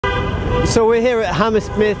So we're here at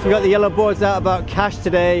Hammersmith. We've got the yellow boards out about cash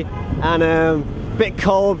today, and a bit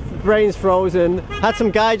cold, brains frozen. Had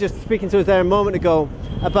some guy just speaking to us there a moment ago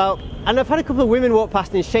about, and I've had a couple of women walk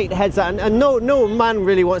past and shake their heads at, and no man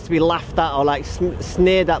really wants to be laughed at or like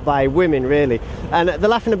sneered at by women really, and they're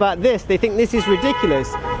laughing about this. They think this is ridiculous,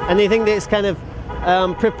 and they think that it's kind of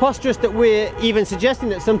preposterous that we're even suggesting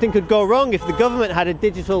that something could go wrong if the government had a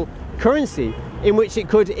digital currency in which it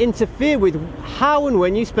could interfere with how and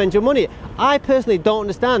when you spend your money. I personally don't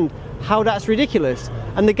understand how that's ridiculous.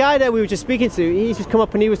 And the guy that we were just speaking to, he's just come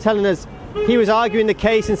up and he was telling us, he was arguing the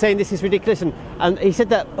case and saying this is ridiculous, and he said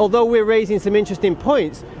that although we're raising some interesting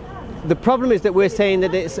points, the problem is that we're saying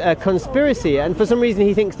that it's a conspiracy, and for some reason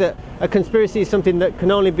he thinks that a conspiracy is something that can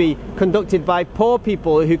only be conducted by poor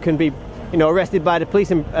people who can be, you know, arrested by the police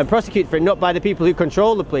and prosecuted for it, not by the people who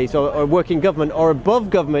control the police or work in government or above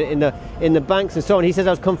government in the banks and so on. He says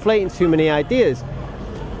I was conflating too many ideas.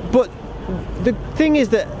 But the thing is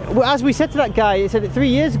that, as we said to that guy, he said that 3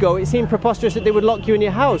 years ago it seemed preposterous that they would lock you in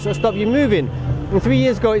your house or stop you moving. And 3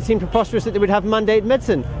 years ago it seemed preposterous that they would have mandated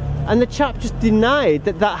medicine. And the chap just denied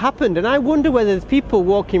that that happened. And I wonder whether there's people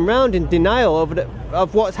walking around in denial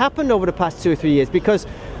of what's happened over the past 2 or 3 years, because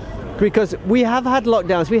we have had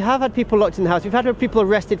lockdowns, we have had people locked in the house, we've had people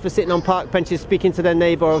arrested for sitting on park benches speaking to their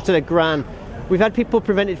neighbour or to their gran, we've had people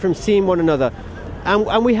prevented from seeing one another,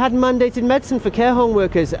 and we had mandated medicine for care home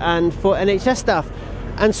workers and for NHS staff.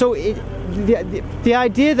 And so the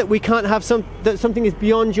idea that we can't have that something is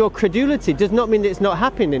beyond your credulity does not mean that it's not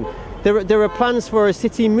happening. There are plans for a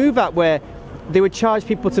city move out where they would charge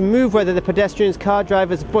people to move, whether they're pedestrians, car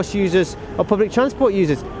drivers, bus users or public transport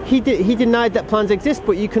users. He denied that plans exist,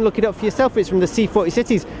 but you can look it up for yourself. It's from the C40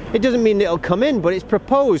 cities. It doesn't mean it'll come in, but it's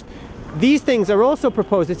proposed. These things are also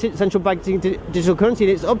proposed, the central bank digital currency,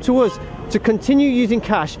 and it's up to us to continue using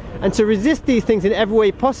cash and to resist these things in every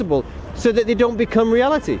way possible so that they don't become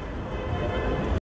reality.